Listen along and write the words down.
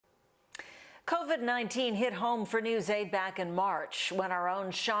COVID-19 hit home for News 8 back in March when our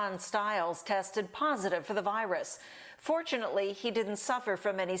own Shawn Styles tested positive for the virus. Fortunately, he didn't suffer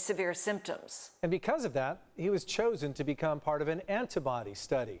from any severe symptoms. And because of that, he was chosen to become part of an antibody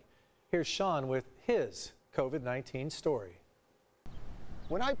study. Here's Shawn with his COVID-19 story.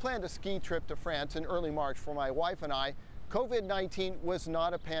 When I planned a ski trip to France in early March for my wife and I, COVID-19 was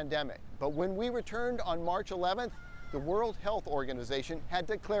not a pandemic. But when we returned on March 11th, the World Health Organization had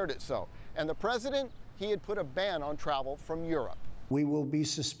declared it so. And the president, he had put a ban on travel from Europe. We will be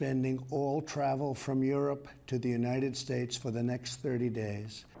suspending all travel from Europe to the United States for the next 30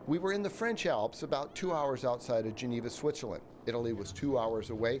 days. We were in the French Alps, about 2 hours outside of Geneva, Switzerland. Italy was 2 hours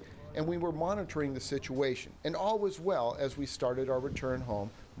away, and we were monitoring the situation. And all was well as we started our return home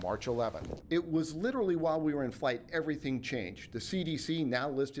March 11th. It was literally while we were in flight, everything changed. The CDC now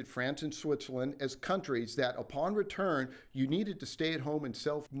listed France and Switzerland as countries that upon return, you needed to stay at home and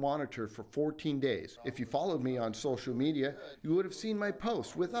self-monitor for 14 days. If you followed me on social media, you would have seen my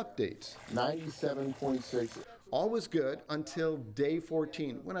post with updates. 97.6. All was good until day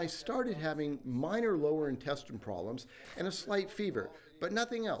 14, when I started having minor lower intestine problems and a slight fever, but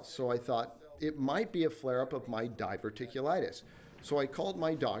nothing else. So I thought it might be a flare-up of my diverticulitis. So I called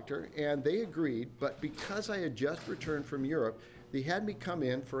my doctor and they agreed, but because I had just returned from Europe, they had me come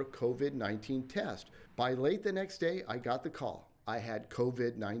in for a COVID-19 test. By late the next day, I got the call. I had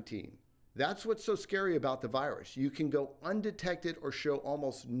COVID-19. That's what's so scary about the virus. You can go undetected or show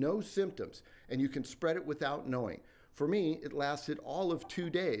almost no symptoms, and you can spread it without knowing. For me, it lasted all of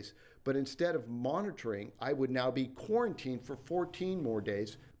 2 days, but instead of monitoring, I would now be quarantined for 14 more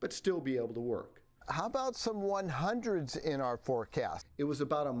days, but still be able to work. How about some 100s in our forecast? It was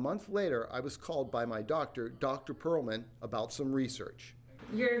about a month later I was called by my doctor, Dr. Perlman, about some research.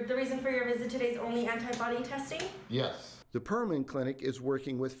 The reason for your visit today is only antibody testing? Yes. The Perlman Clinic is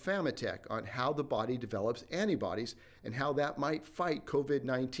working with Pharmatech on how the body develops antibodies and how that might fight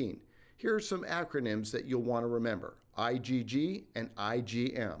COVID-19. Here are some acronyms that you'll want to remember: IgG and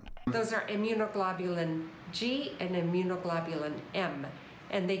IgM. Those are immunoglobulin G and immunoglobulin M,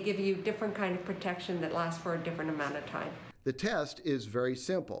 and they give you different kind of protection that lasts for a different amount of time. The test is very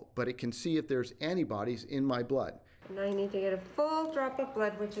simple, but it can see if there's antibodies in my blood. And I need to get a full drop of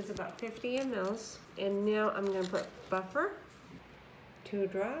blood, which is about 50 mLs. And now I'm going to put buffer, 2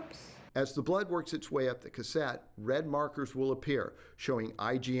 drops. As the blood works its way up the cassette, red markers will appear, showing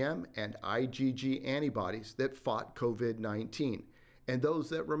IgM and IgG antibodies that fought COVID-19, and those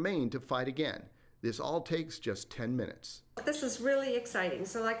that remain to fight again. This all takes just 10 minutes. This is really exciting.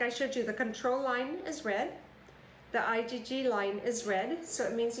 So like I showed you, the control line is red. The IgG line is red, so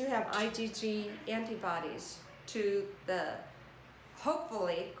it means you have IgG antibodies to the,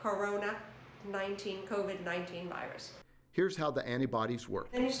 hopefully, COVID-19 virus. Here's how the antibodies work.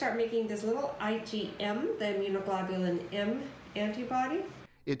 Then you start making this little IgM, the immunoglobulin M antibody.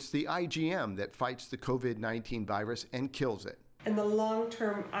 It's the IgM that fights the COVID-19 virus and kills it. And the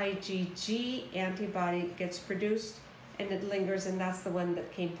long-term IgG antibody gets produced and it lingers, and that's the one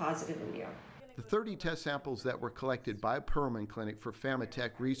that came positive in you. The 30 test samples that were collected by a Perlman Clinic for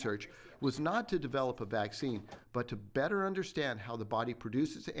Pharmatech research was not to develop a vaccine, but to better understand how the body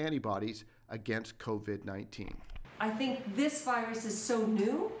produces antibodies against COVID-19. I think this virus is so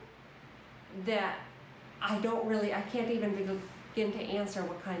new that I can't even begin to answer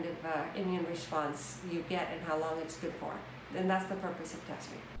what kind of immune response you get and how long it's good for. And that's the purpose of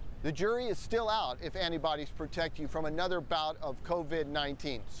testing. The jury is still out if antibodies protect you from another bout of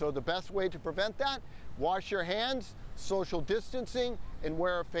COVID-19. So the best way to prevent that, wash your hands, social distancing, and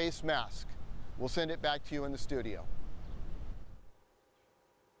wear a face mask. We'll send it back to you in the studio.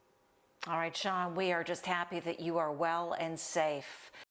 All right, Shawn, we are just happy that you are well and safe.